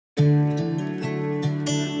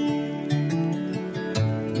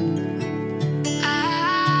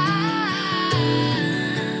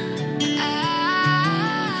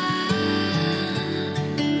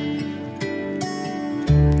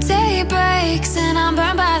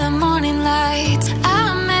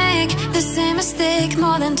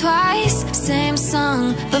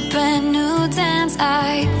but brand new dance.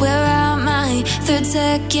 I wear out my third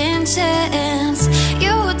second chance.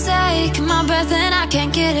 You take my breath and I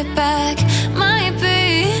can't get it back. Might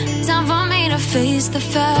be time for me to face the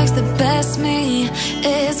facts. The best me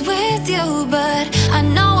is with you, but I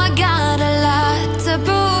know I got a lot to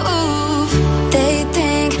prove. They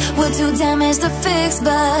think we're too damaged to fix,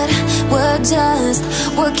 but we're just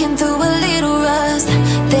working through a little rust.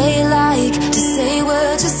 They like to say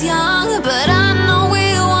we're just young, but I know we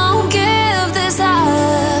won't give this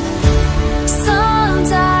up.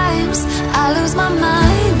 Sometimes I lose my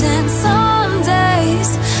mind, and some days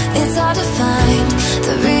it's hard to find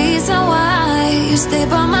the reason why you stay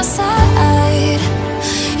by my side.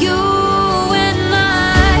 You and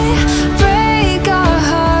I break our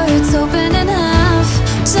hearts open in half,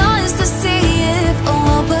 just to see if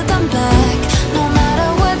we'll put them back. No matter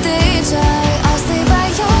what they try, I'll stay by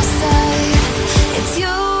your side. It's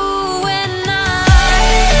you and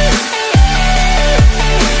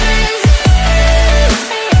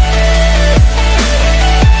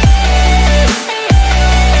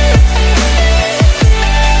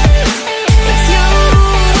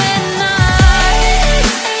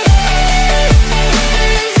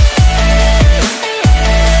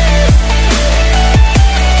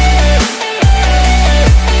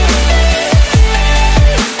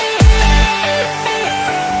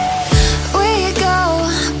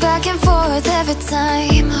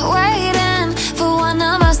time, waiting for one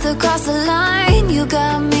of us to cross the line. You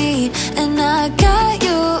got me and I got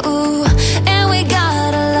you, and we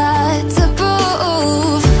got a lot to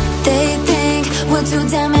prove. They think we're too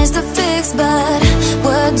damaged to fix, but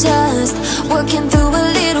we're just working through a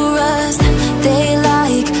little rust. They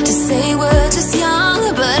like to say we're just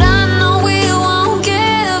young, but I know we won't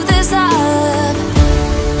give this up.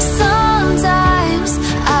 Sometimes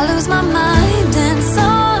I lose my mind, and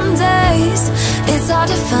some days it's hard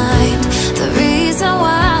to find the reason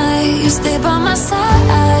why you stay by my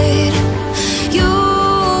side. You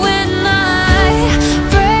and I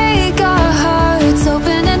break our hearts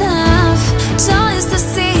open in half, just to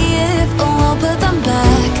see if we'll put them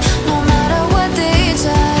back. No matter what they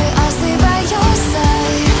try, I'll stay by your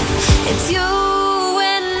side. It's you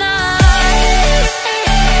and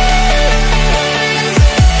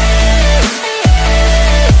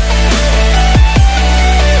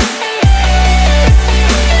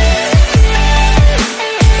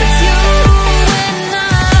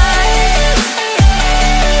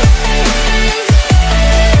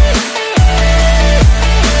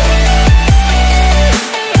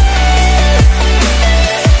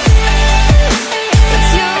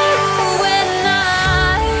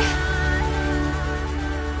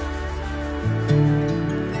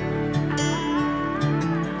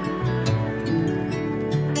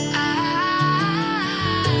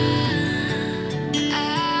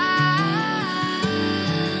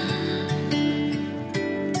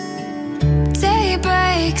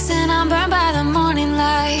and I'm burned by the morning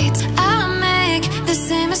light. I make the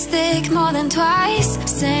same mistake more than twice.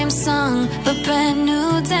 Same song, but brand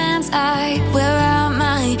new dance. I wear out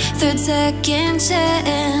my third second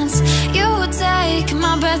chance. You take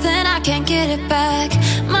my breath and I can't get it back.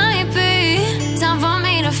 Might be time for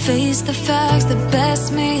me to face the facts. The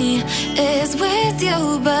best me is with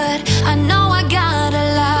you, but I know I got a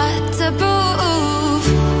lot to prove.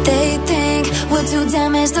 They think we're too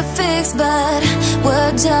damaged to fix, but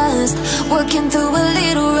we're just working through a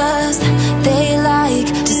little rust. They like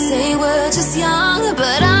to say we're just young,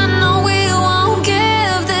 but I know we won't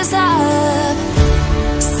give this up.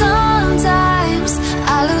 Sometimes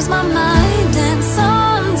I lose my mind, and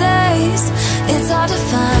some days it's hard to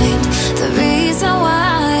find the reason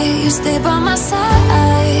why you stay by my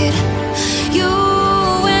side. You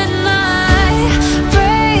and I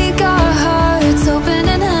break our hearts open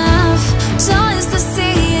in half, just to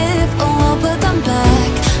see if we'll put them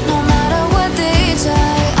back. No matter what they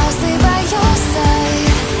try, I'll stay by your side.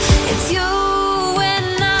 It's you and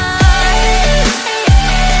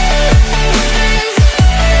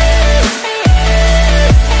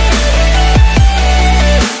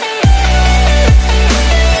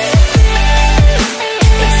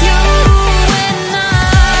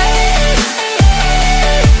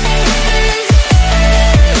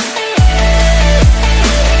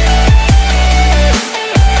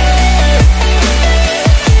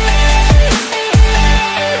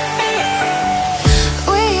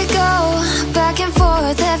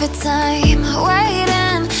time,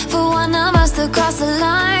 waiting for one of us to cross the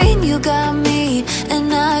line. You got me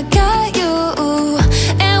and I got you,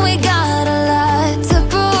 and we got a lot to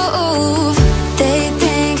prove. They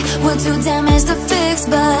think we're too damaged to fix,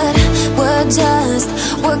 but we're just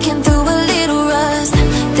working through a